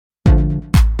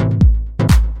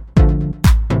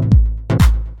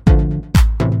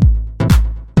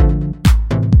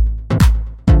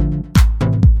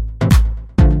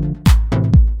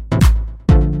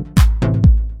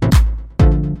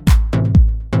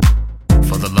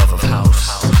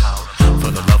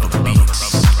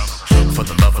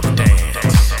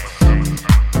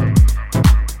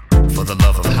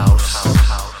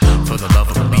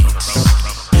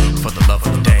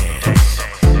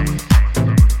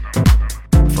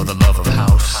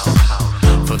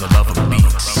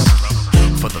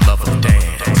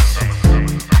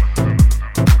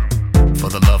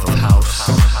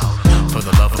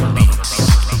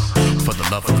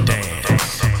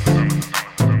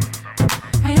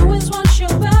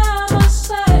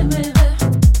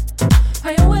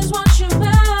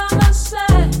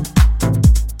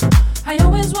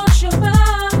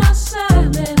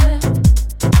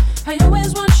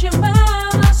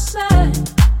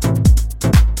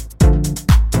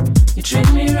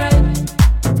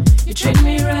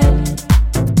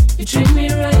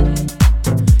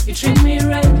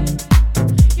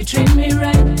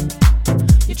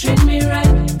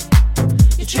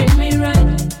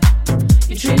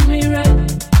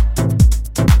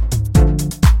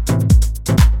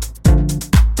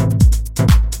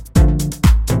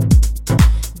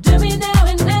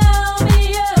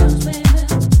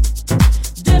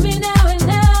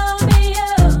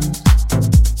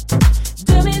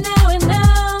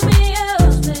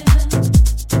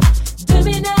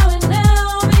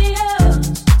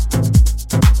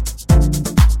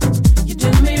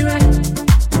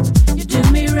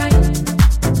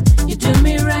You do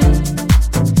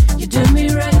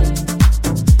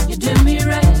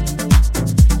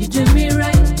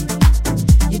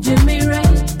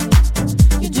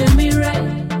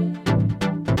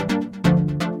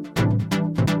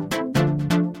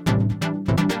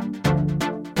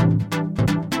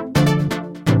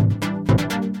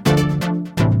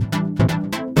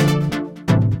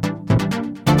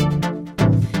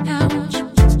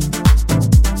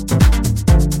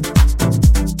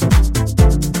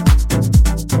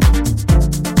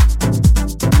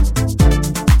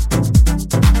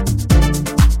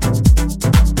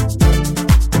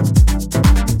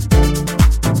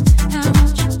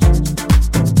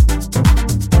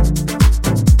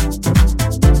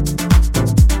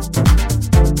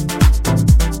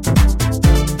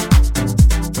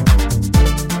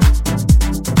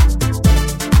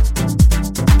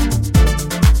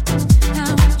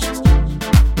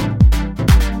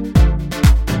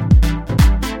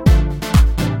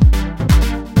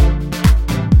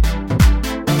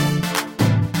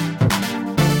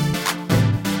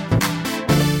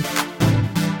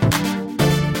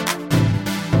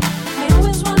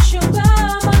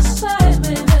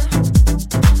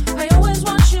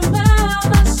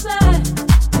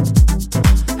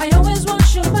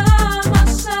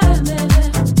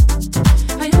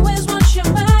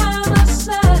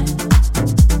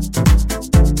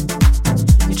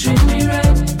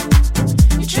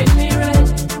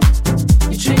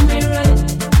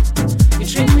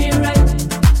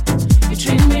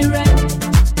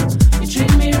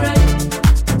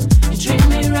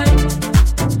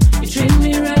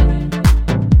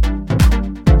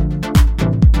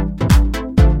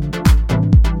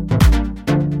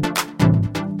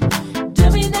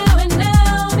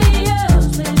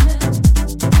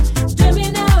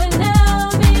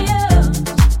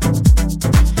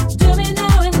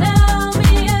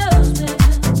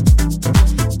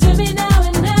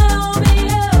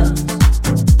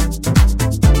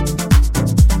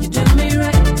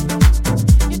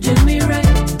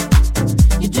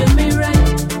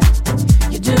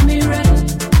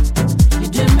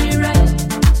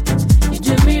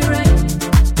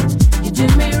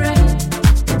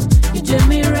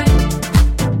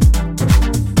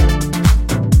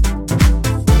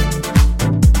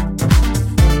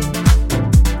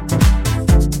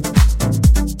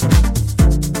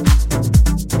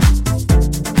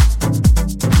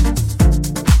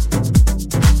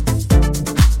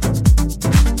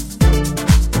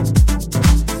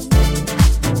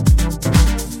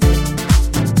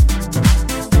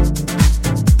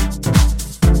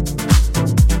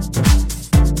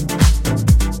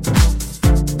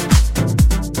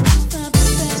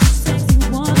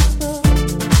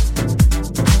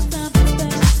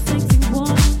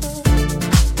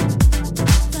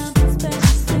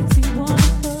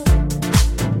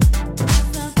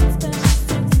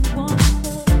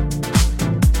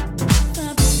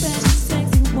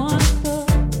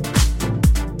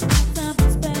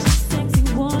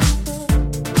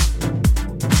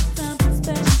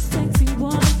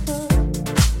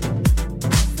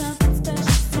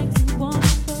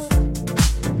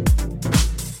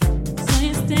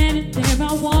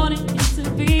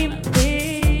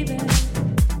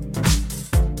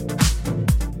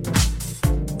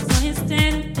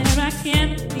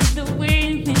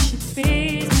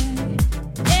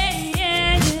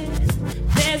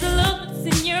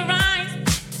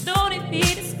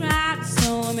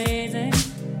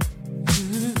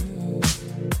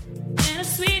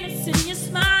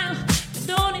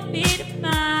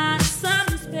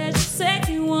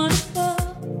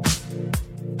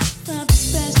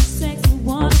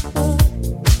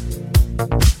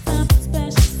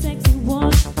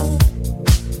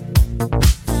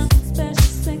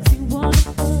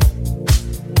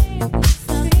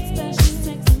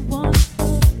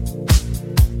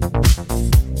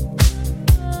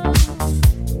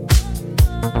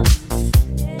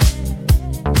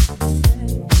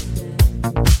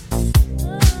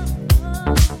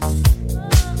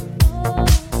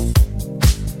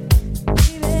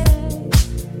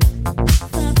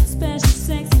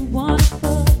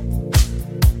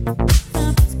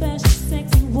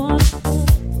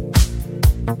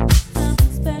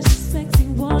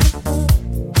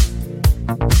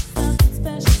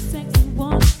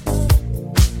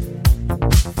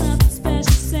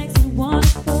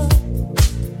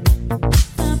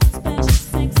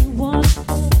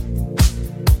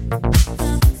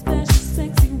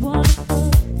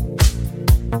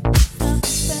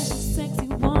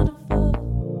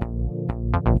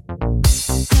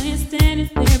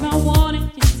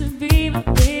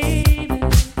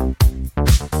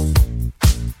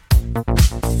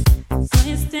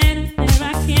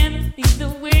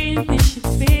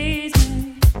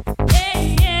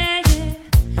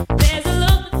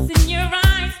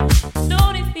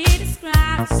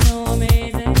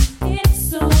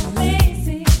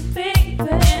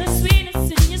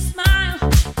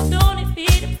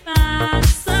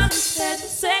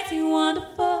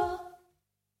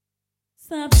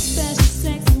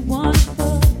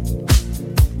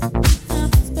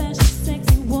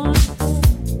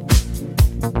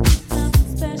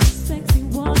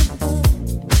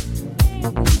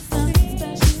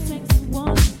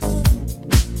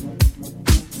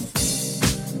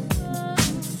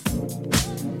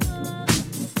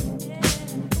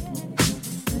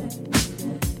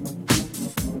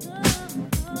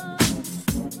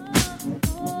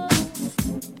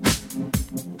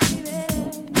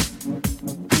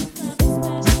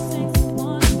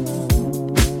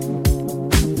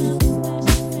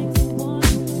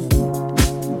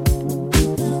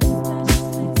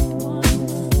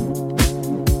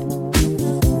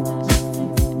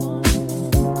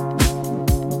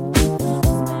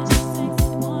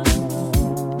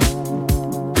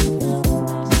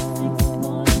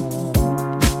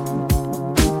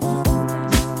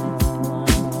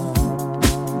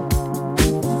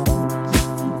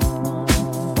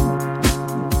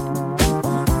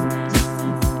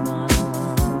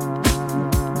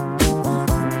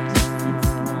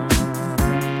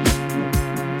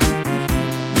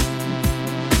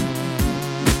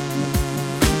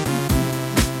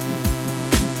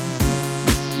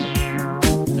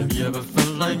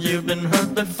you've been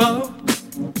hurt before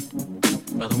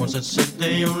by the ones that said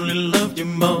they only loved you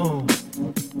more.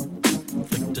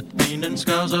 Inflicted pain and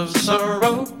scars of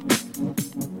sorrow,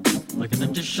 like an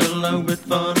empty shell I wait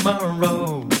for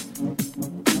tomorrow.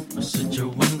 I said you're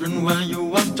wondering why you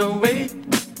walked away.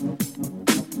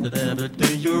 Did I ever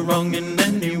do you wrong in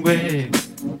any way?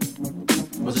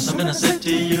 Was it something I said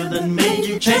to you that made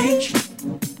you change?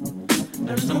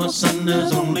 There's no more sun,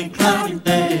 there's only cloudy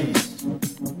days.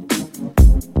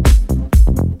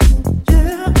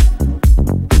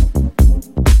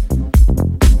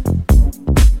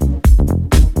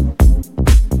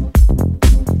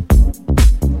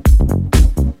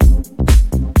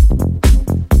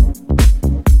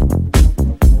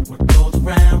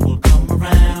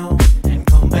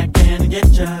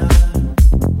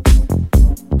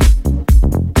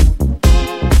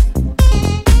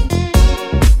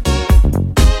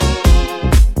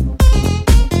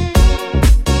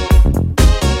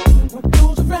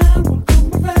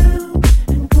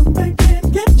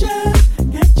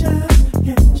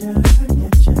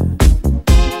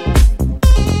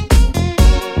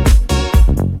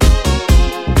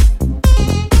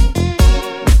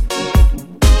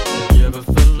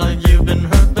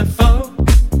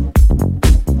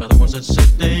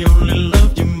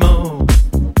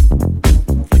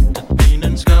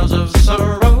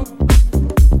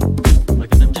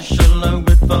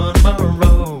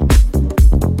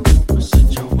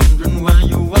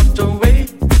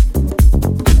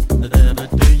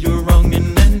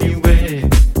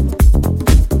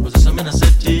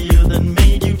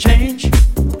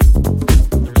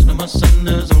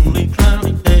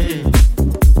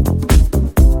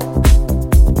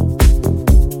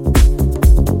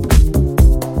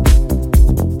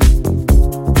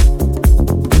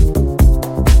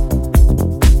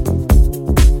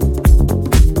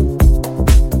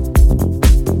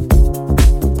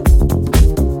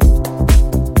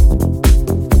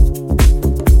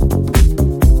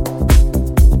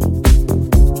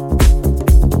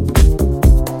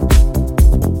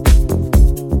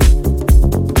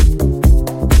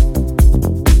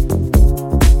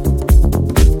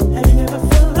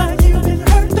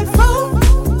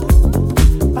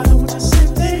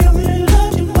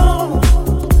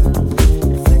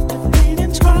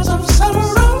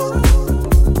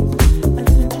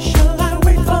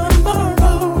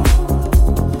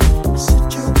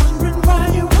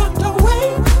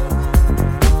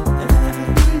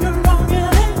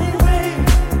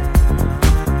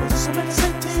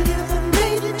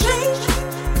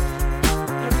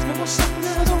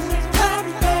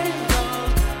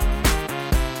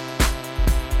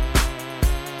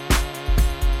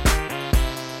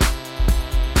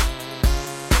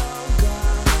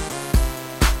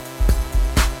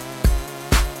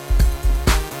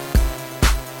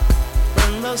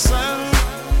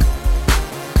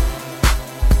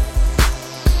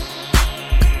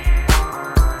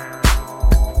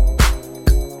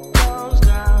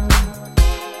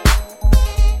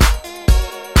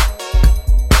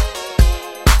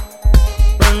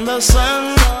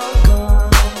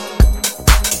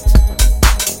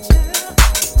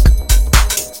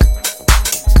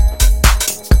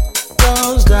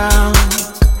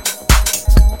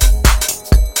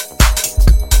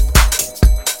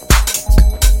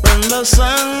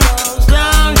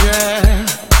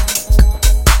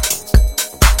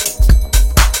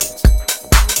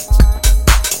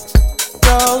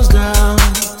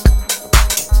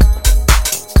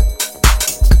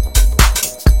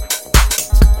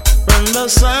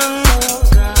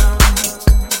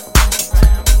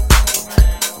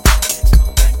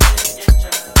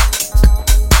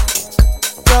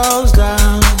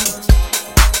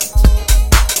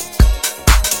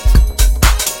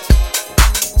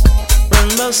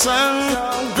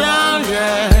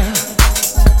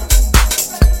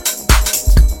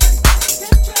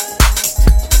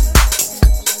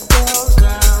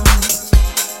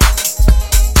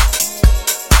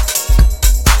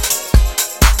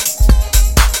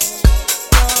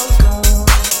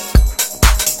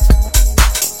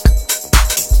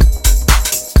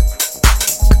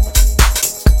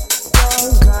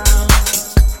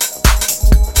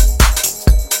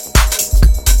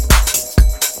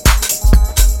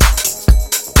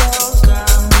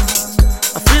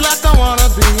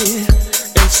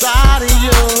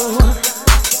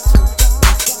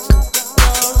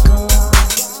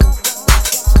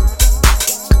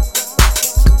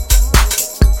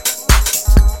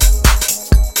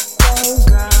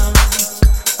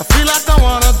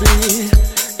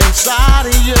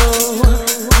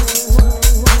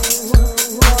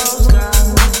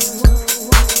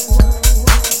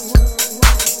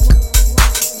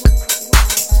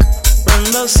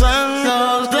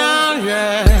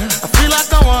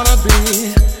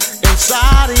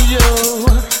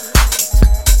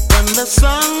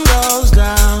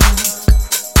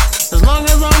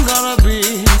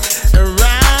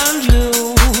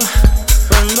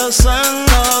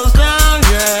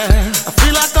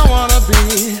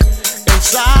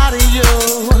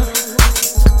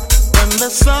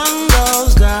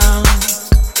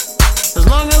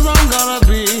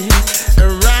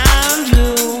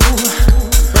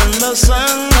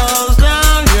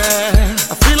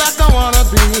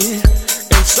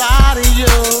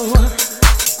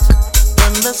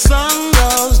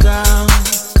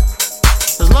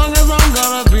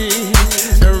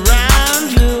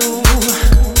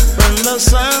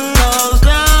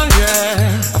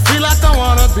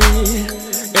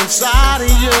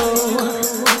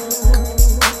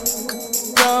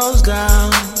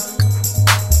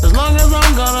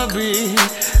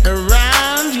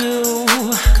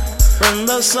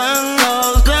 the sun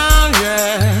goes down,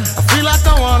 yeah, I feel like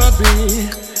I wanna be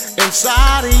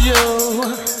inside of you.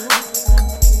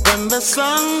 When the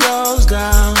sun goes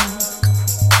down,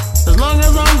 as long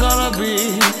as I'm gonna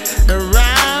be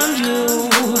around you.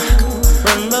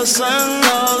 When the sun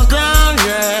goes down,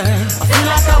 yeah, I feel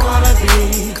like I wanna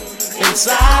be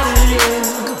inside of you.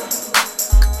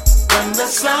 When the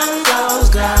sun goes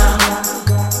down,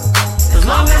 as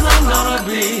long as I'm gonna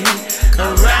be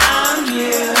around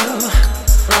you.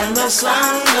 When the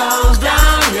sun goes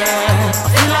down, yeah, I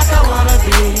feel like I wanna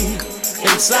be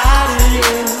inside of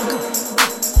you.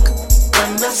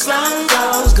 When the sun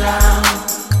goes down,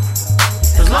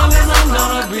 as long as I'm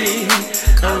gonna be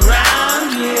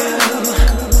around you.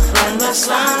 When the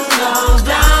sun goes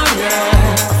down,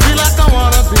 yeah, I feel like I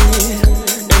wanna be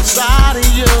inside of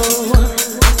you.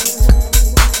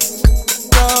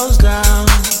 Goes down,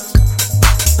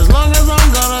 as long as I'm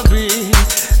gonna be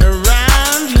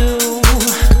around you.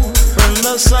 When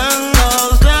the sun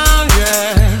goes down,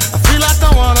 yeah, I feel like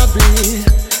I wanna be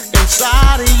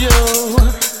inside of you.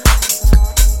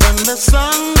 When the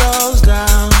sun goes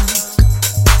down,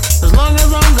 as long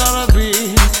as I'm gonna be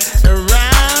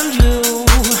around you.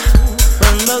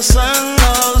 When the sun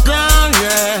goes down,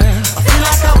 yeah, I feel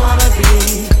like I wanna be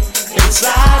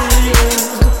inside of you.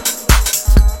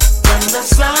 When the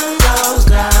sun goes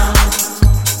down,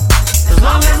 as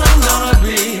long as I'm gonna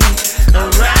be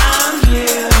around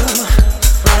you.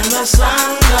 When the sun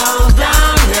goes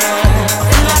down, yeah, I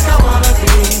feel like I wanna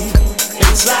be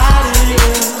inside of you.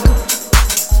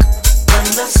 When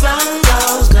the sun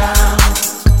goes down,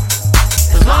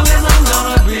 as long as I'm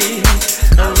gonna be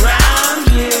around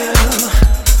you.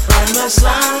 When the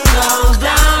sun goes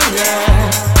down, yeah.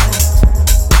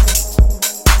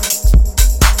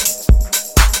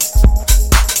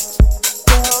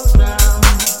 Goes down.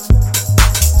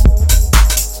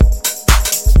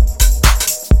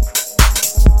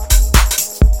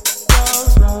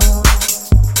 Goes down.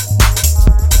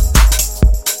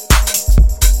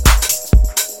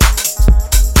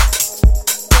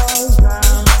 Goes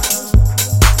down.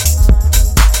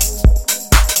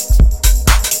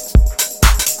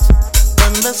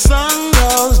 When the sun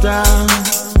goes down,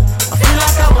 I feel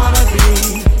like I wanna be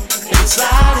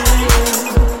inside of you.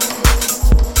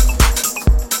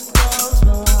 Goes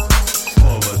down.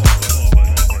 Forward.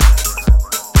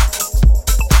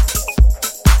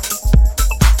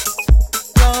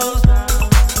 Goes down.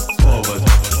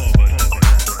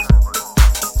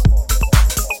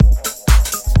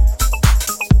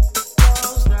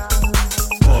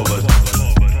 Forward.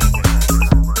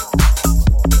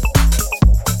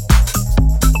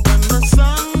 When the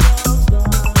sun goes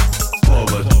down.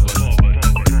 Forward.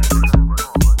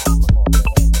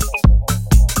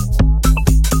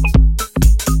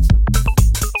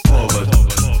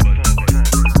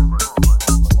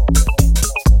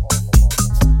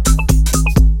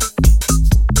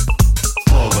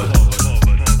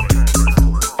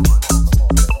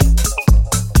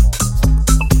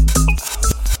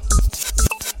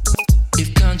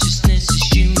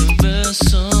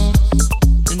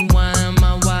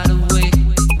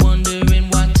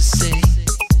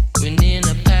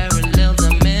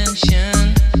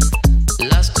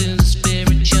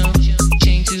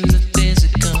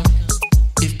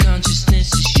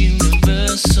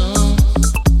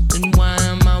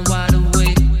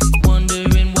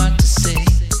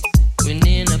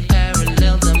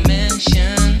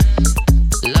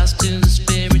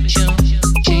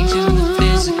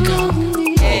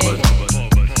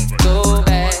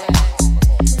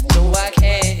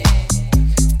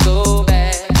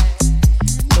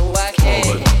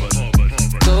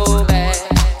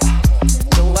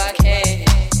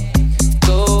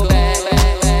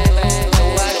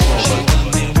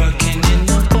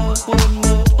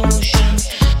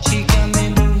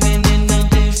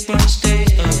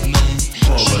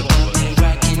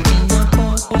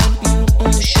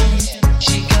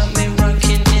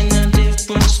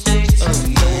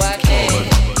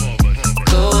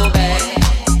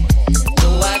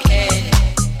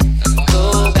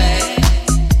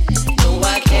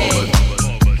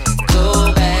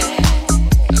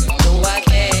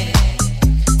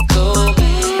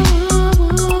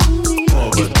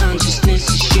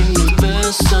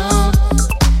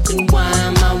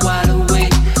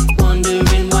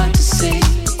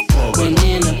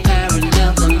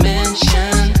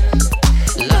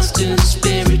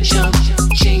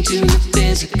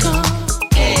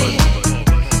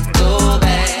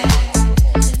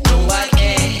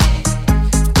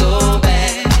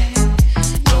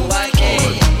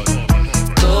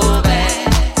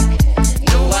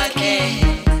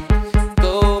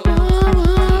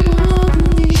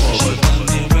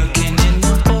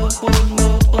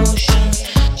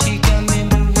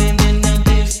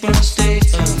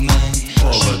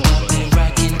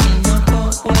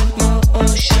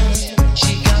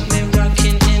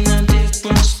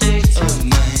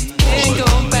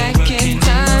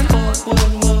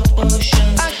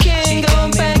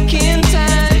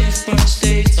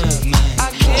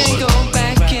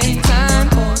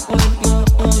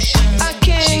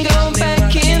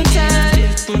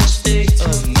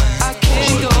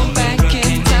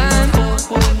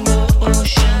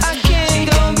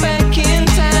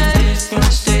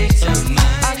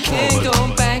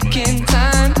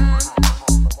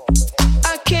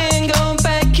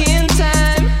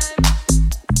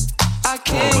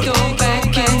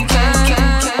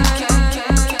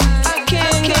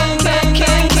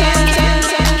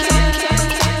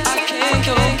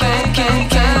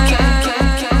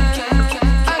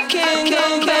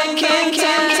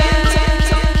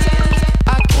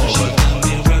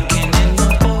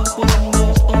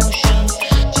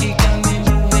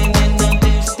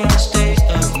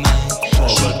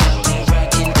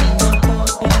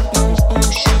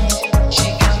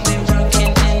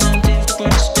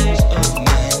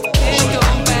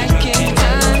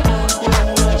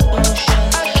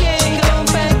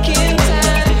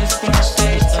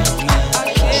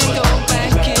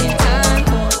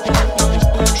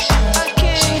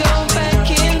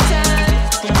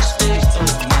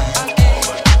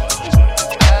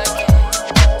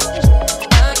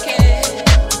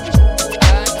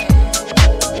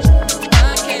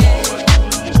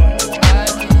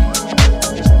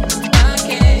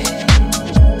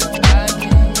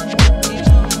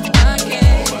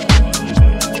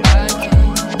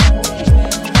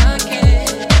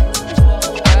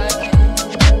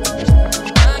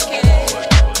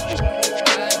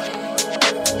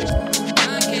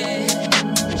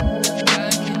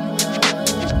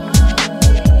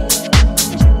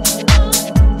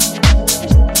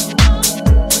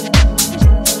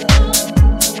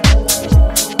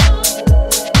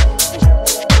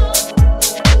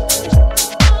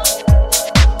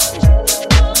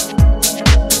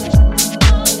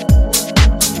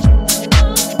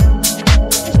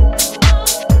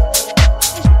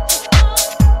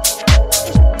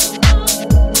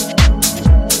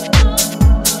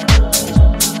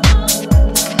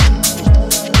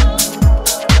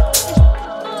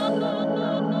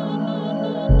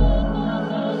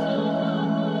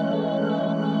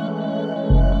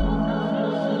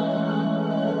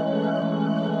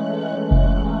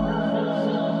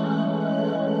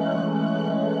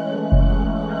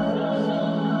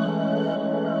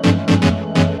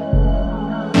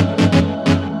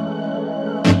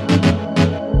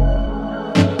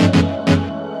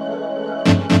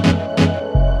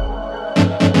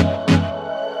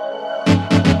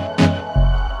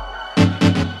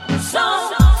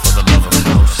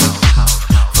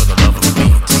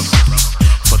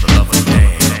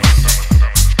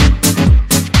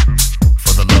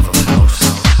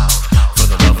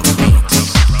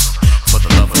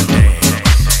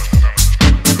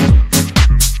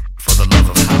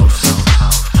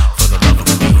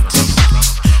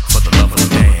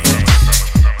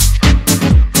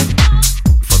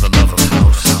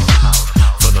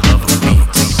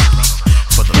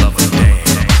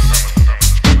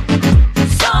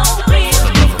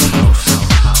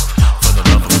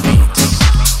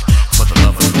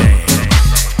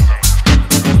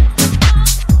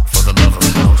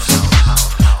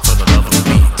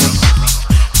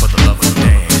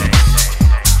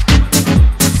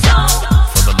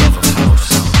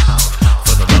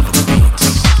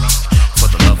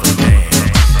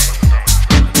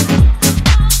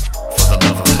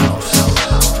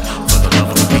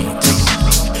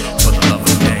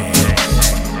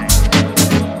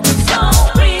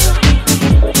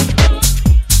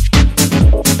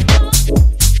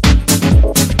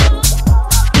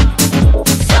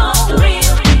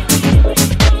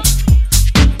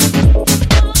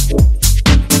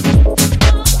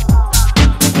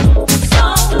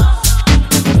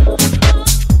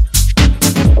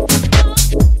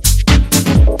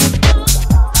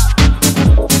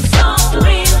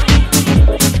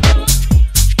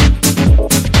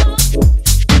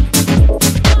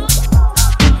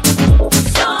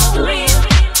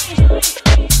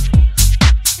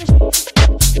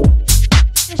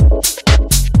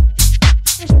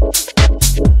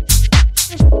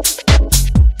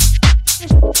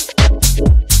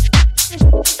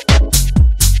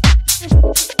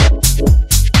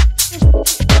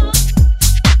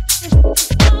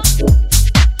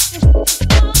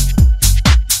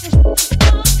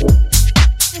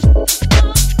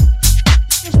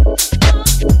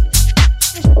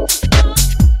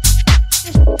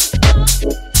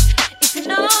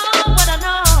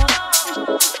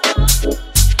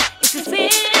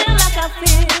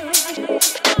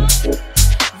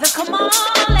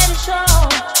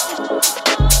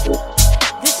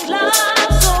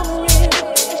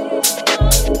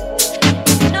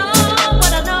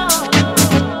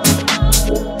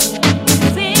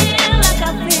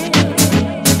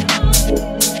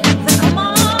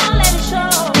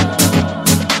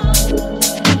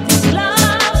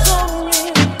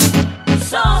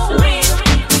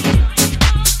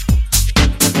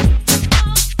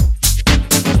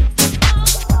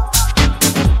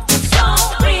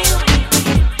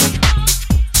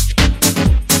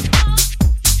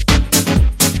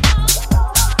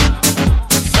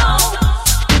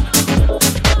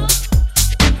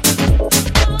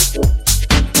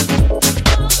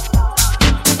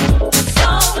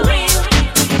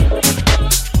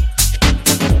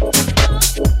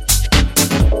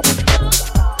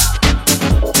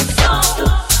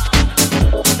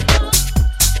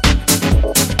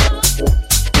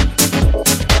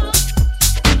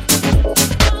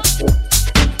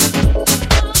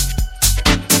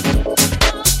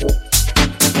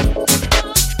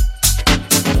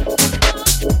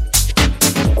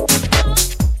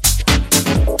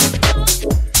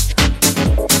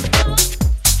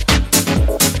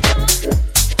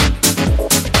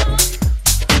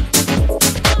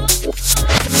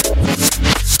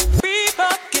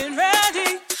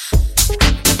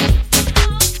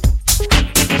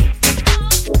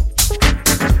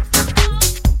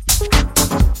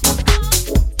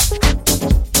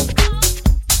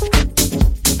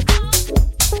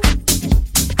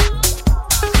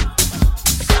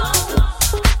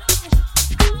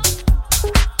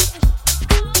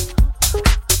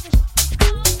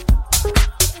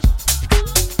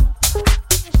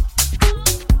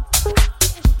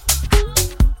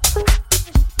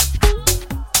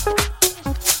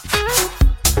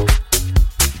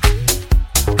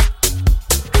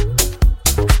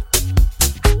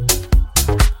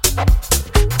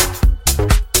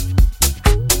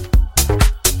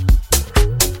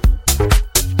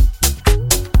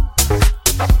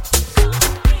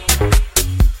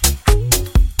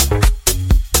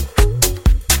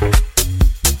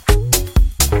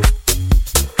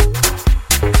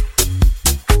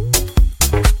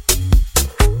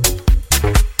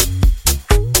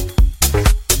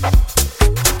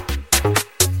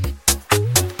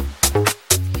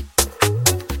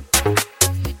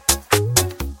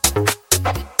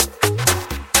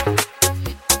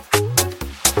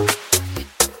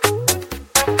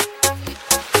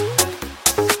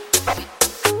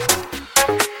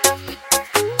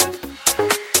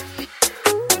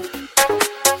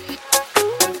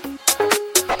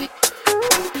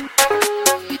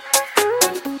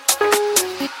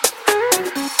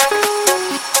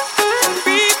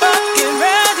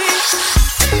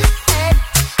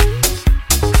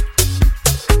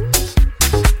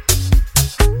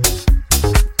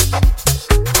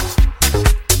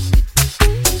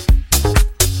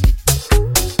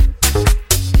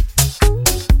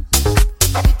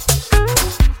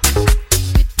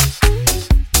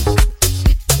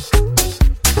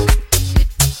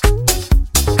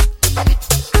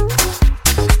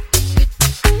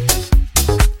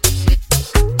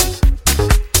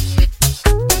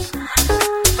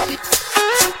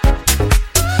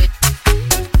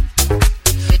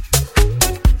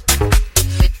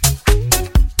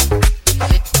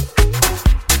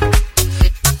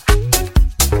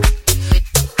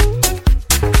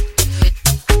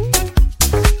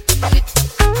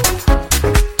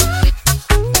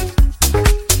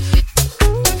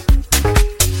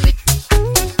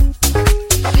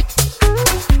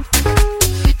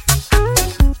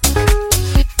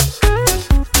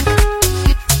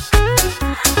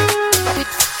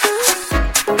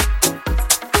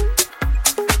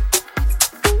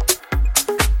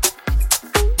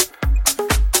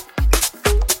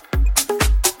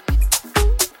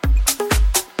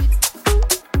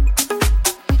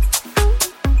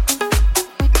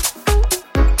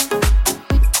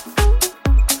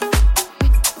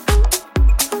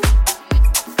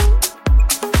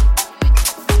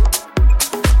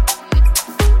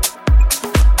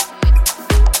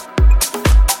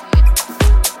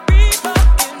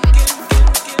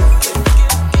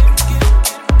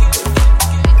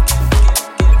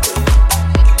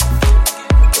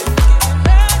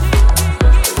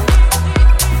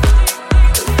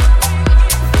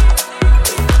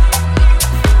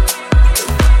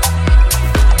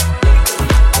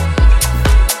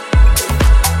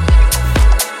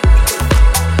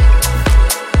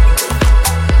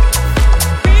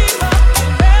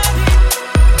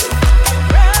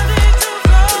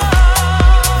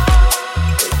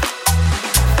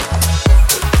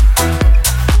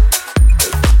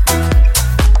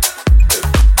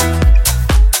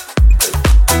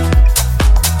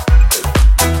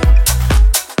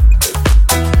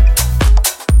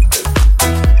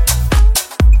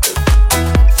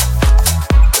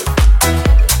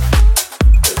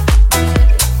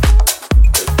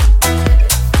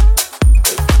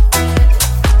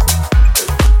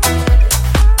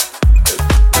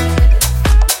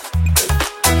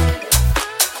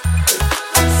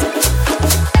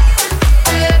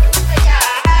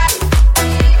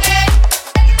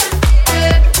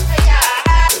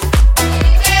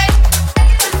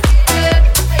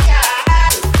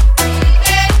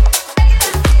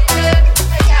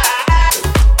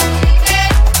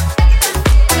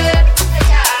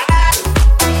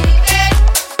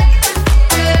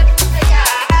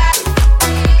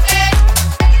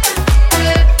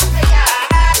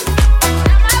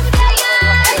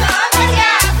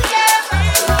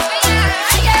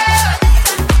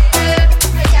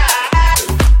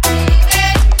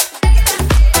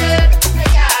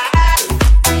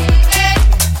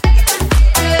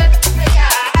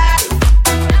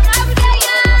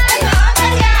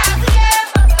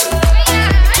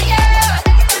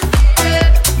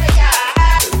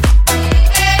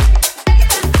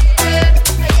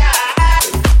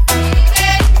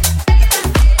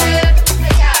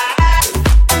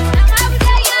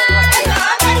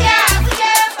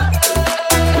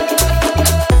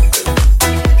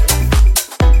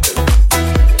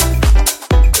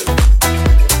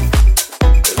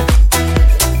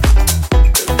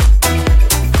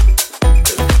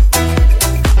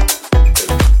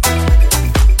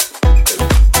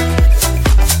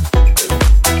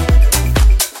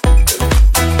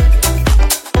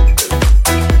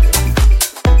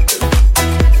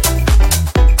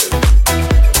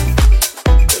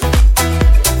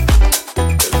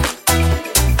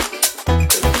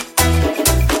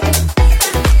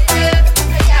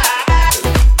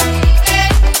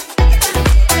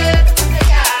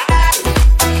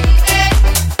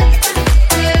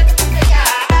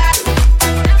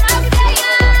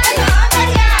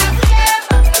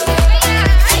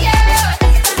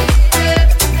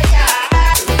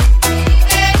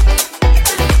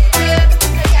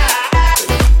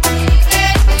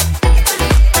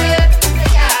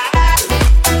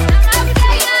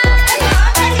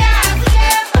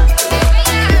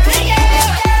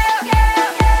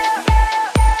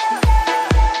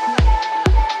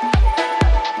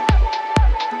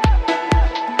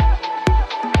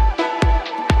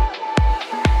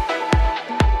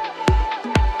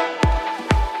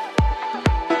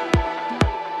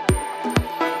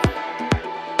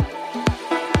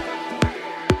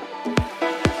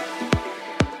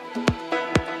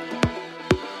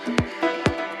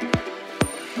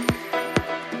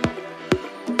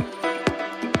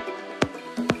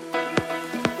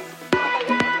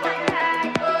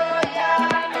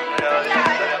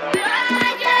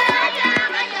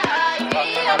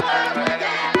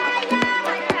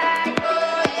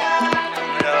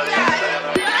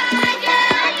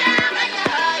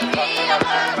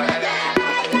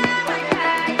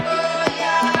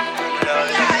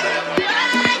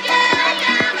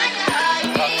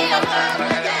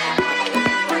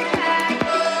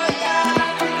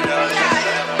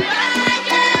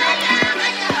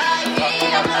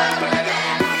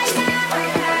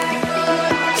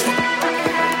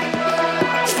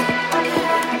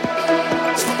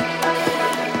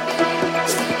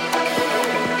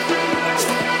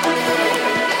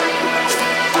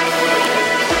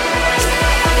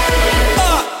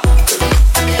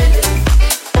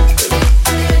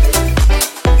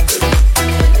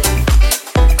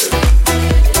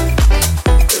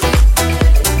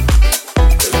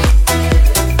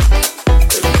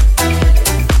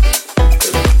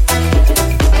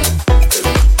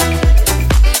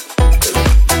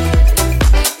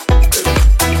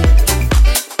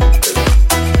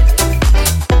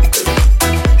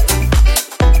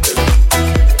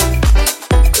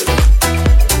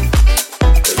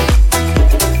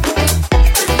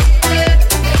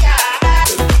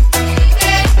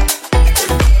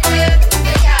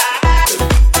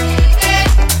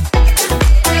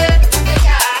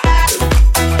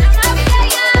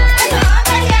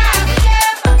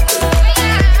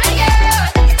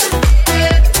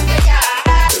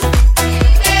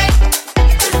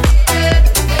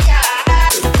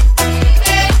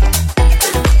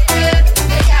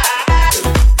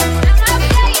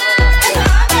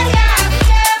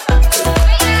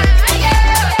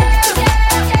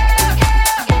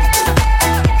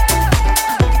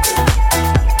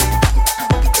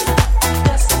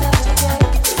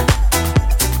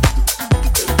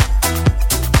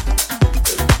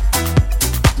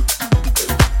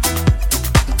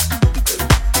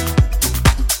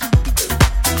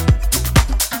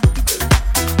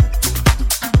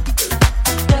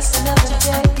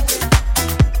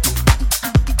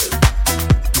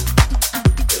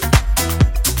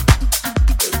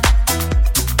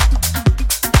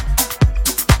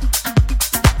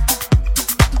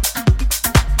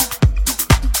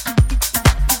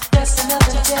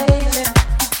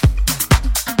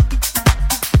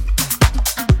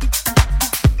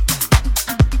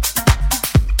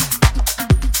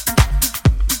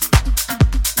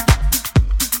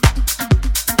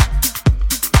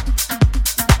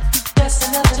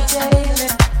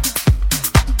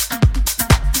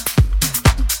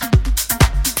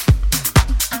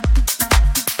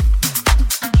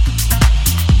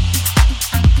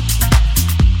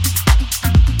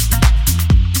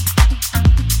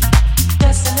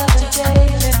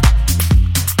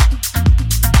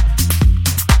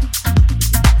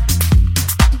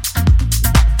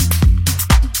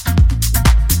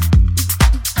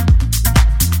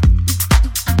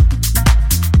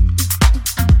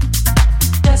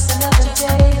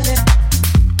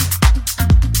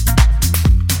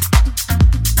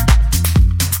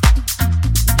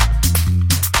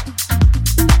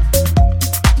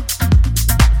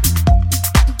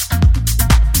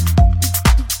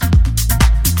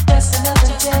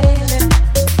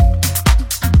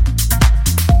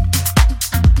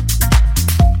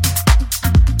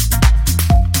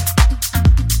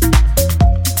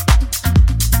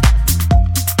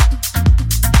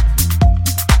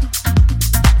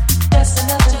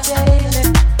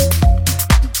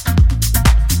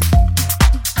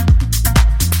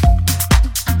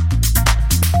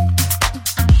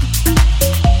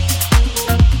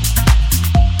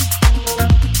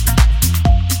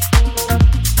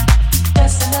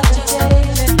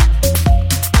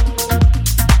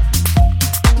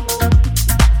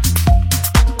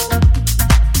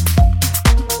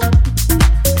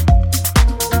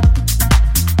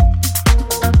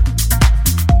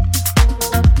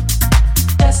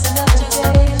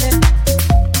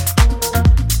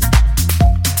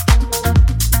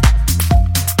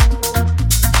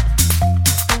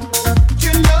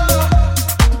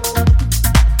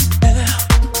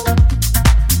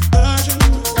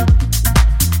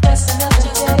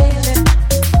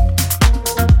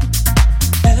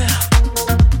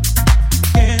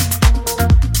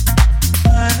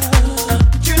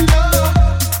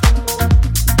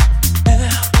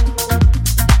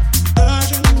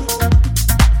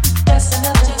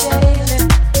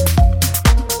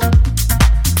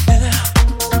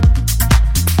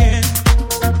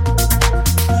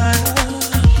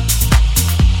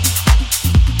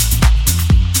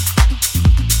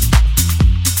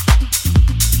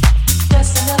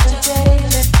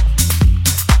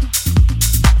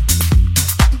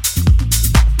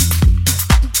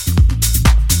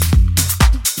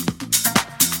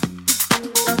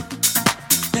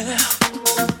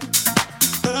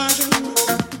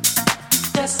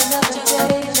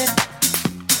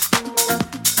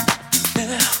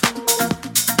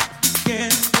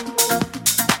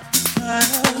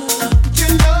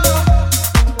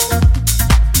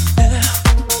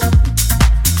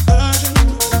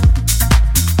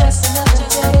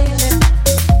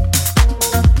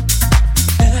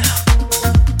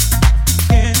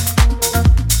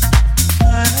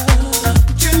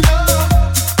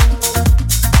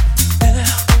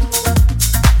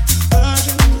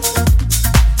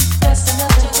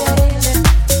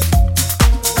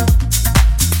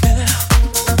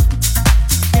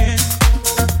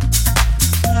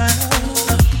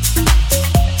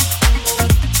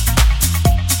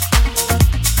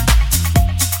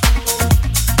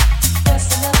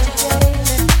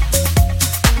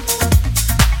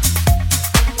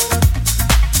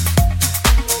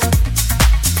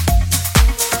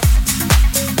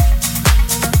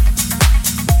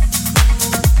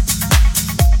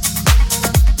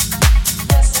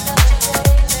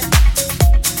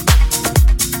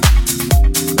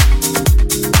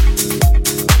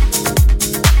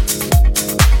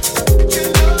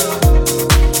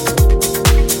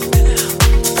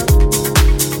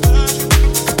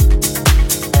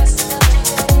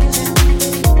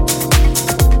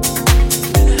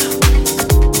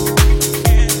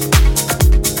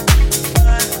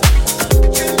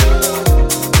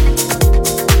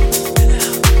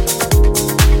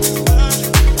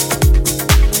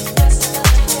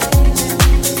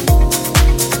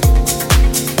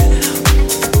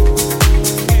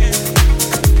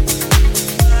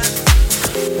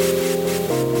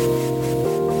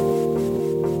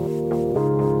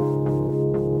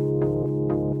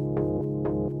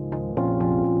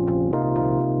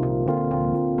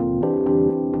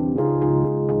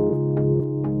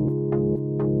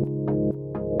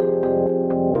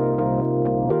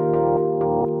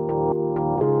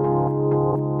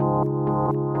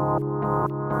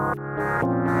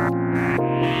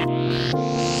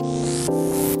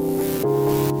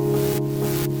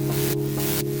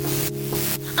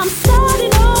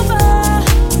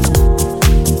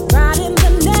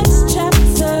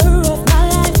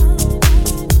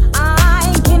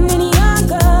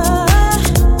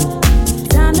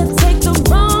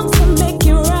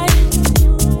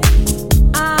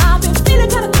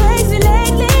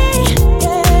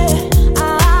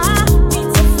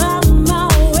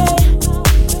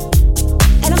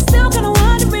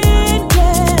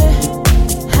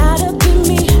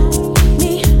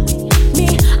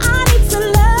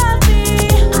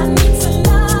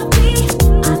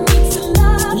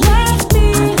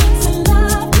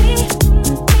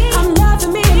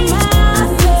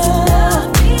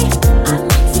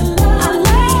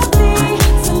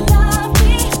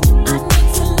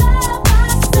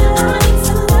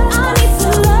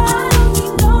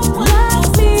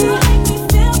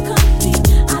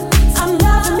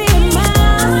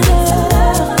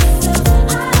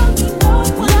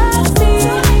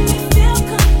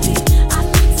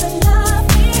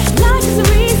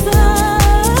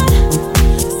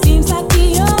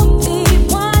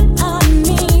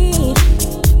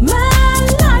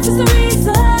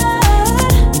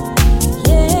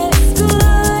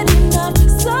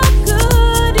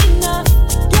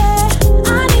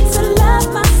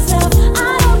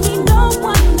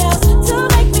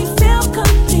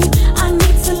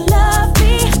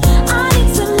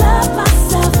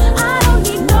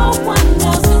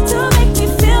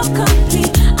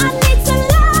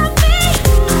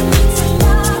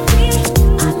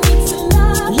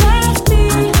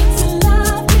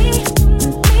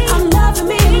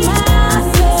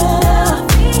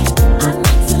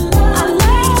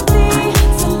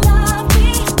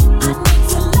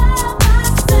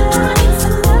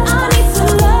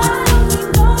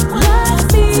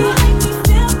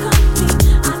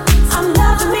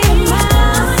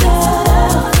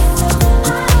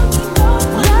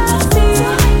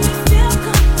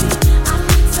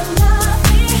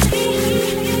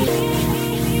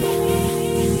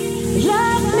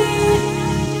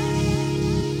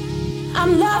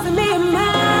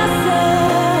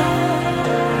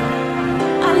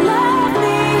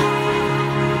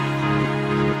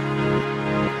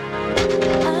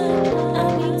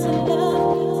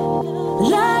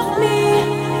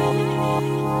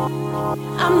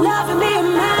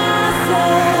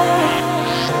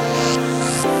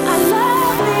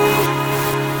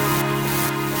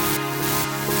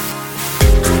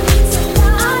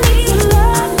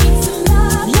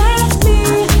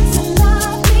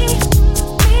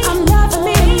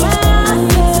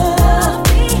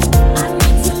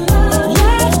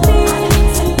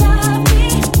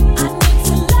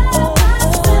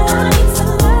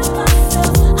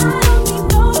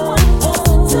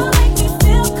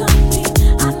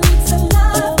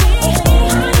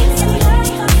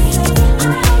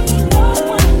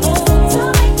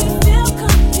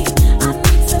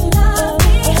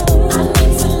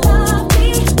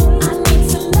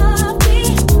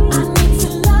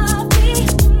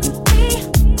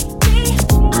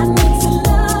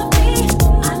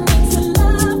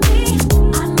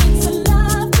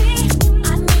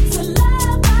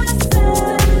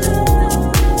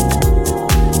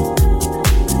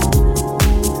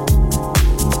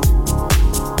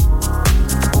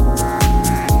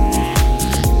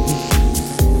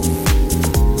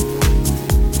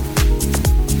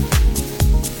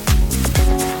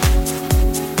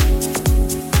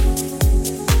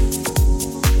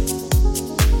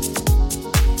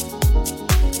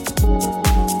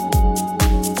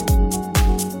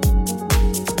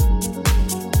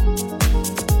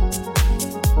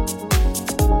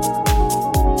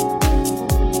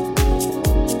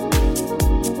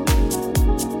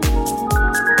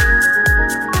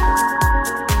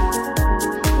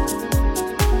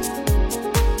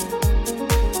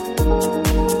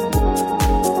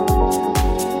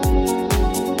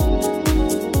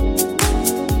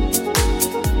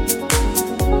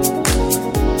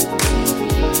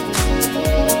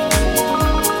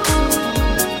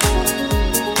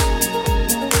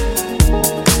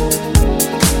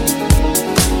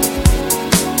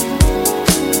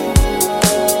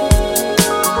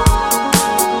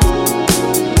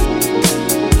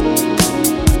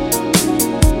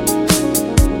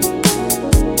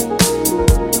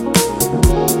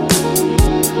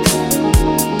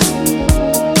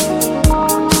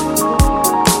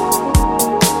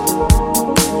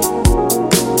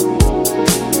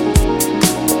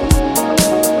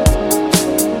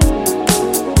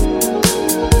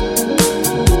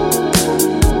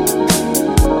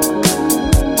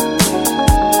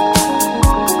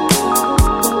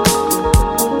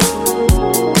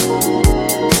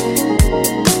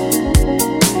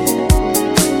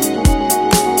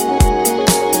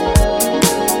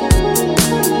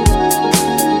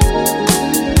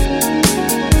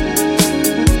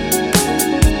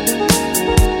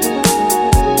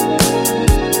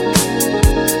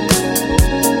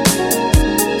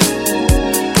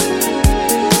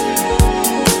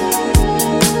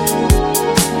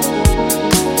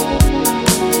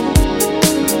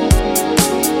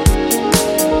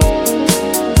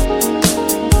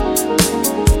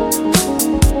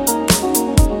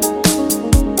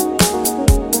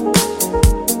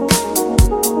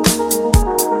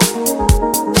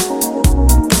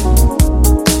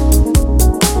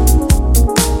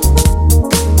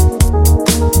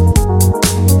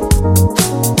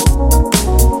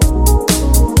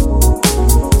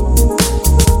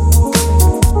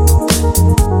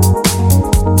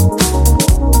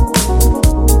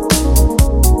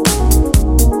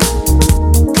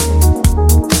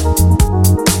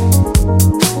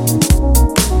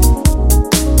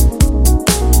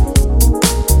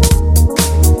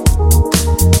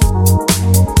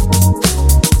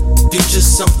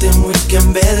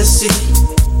 can barely see.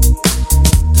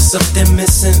 There's something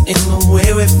missing in the way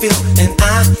we feel, and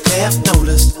I have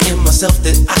noticed in myself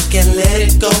that I can't let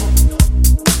it go.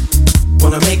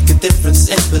 Wanna make a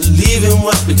difference and believe in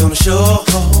what we're gonna show.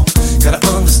 Gotta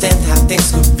understand how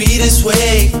things could be this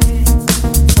way.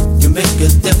 You make a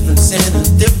difference in a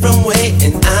different way,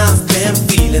 and I've been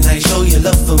feeling how you show your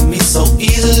love for me so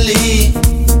easily.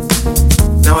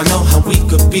 Now I know how we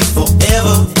could be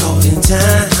forever caught in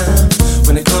time.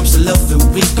 When it comes to loving,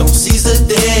 we gon' seize the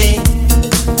day.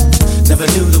 Never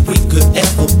knew that we could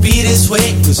ever be this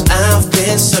way, 'cause I've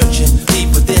been searching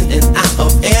deep within and out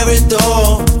of every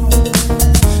door.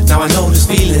 Now I know this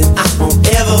feeling, I won't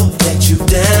ever let you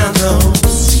down, no.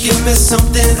 So give me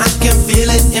something, I can feel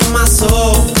it in my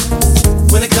soul.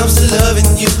 When it comes to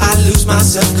loving you, I lose my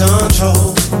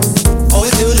self-control.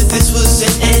 Always knew that this was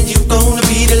it and you gonna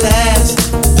be the last.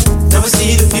 Now we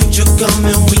see the future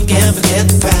coming, we can't forget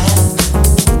the past.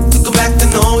 Looking back to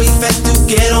know we had to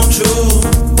get on true.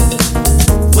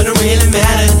 When it really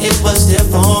mattered, it was there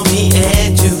for me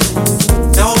and you.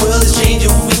 Now our world is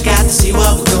changing, we got to see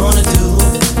what we're gonna do.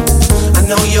 I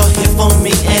know you're here for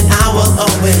me and I will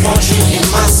always want you in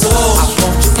my soul. I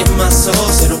want you in my soul,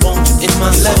 said I want you in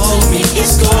my soul. Love to me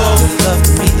is gold, your love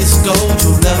to me is gold.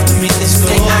 Your love to me is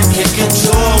gold. Thing I can't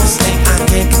control, this thing I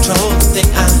can't control, the thing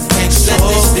I can't control.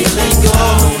 Let this feeling go,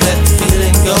 don't let the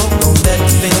feeling go, don't let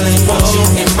the feeling go. Want you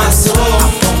in my soul, I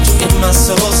want you in my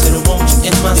soul, said I want you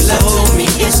in my soul. Your love to me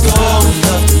is gold, your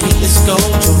love to me is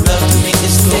gold. Your love to me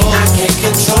is gold. Thing I can't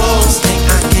control, this thing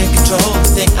I can't control, the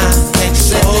thing I can't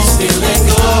control. Let this feeling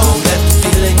go, don't let the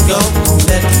feeling go, don't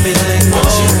let the feeling go.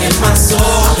 Want you in my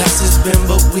soul. Past has been,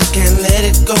 but we can't let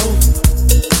it go.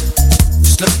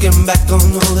 Just looking back on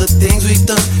all the things we've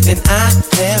done, and I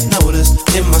have noticed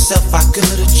in myself I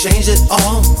could've changed it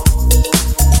all.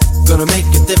 Gonna make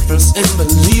a difference and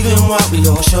believe in what we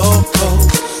all show.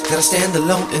 Gotta stand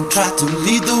alone and try to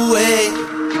lead the way.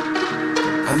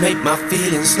 I make my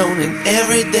feelings known in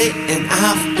every day, and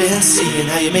I've been seeing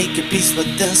how you make your peace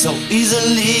with them so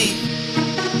easily.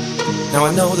 Now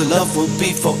I know the love will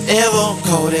be forever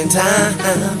caught in time.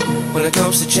 When it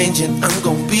comes to changing, I'm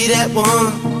gonna be that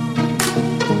one.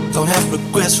 Don't have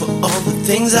regrets for all the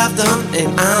things I've done,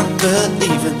 and I'm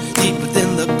believing deep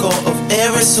within the core of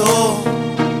every soul.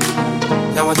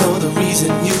 Now I know the reason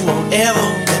you won't ever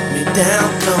let me down,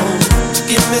 no. To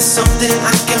give me something,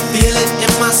 I can feel it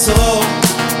in my soul.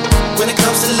 When it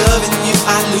comes to loving you,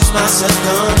 I lose my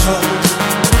self-control.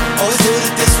 Always knew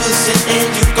that this was it and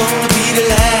you're gonna be the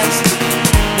last.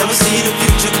 Never see the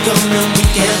future coming, we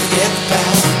can't forget the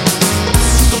past.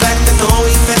 Go back to know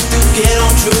we had to get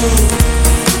on true.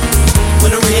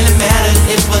 When it really mattered,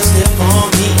 it was there for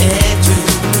me and you.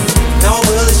 Now our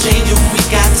world is changing, we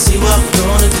got to see what we're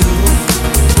gonna do.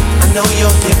 I know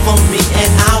you're here for me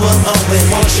and I will always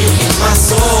want you in my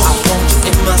soul. I want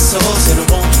you in my soul, said I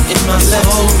want you in my soul.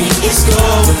 Love to me is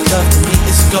gold, your love to me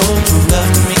is gold. Your love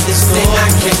to me is gold. Thing I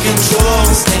can't control,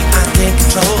 this thing I can't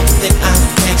control, the thing I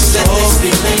can't control. Let this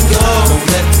feeling go, don't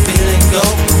let the feeling go,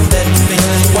 don't let the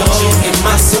feeling go. Want you in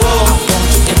my soul, I want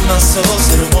you in my soul,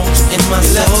 said I want you in my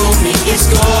soul. Love to me is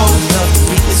gold, your love to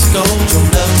me is gold. Your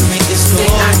love to me is gold.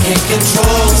 Thing I can't control.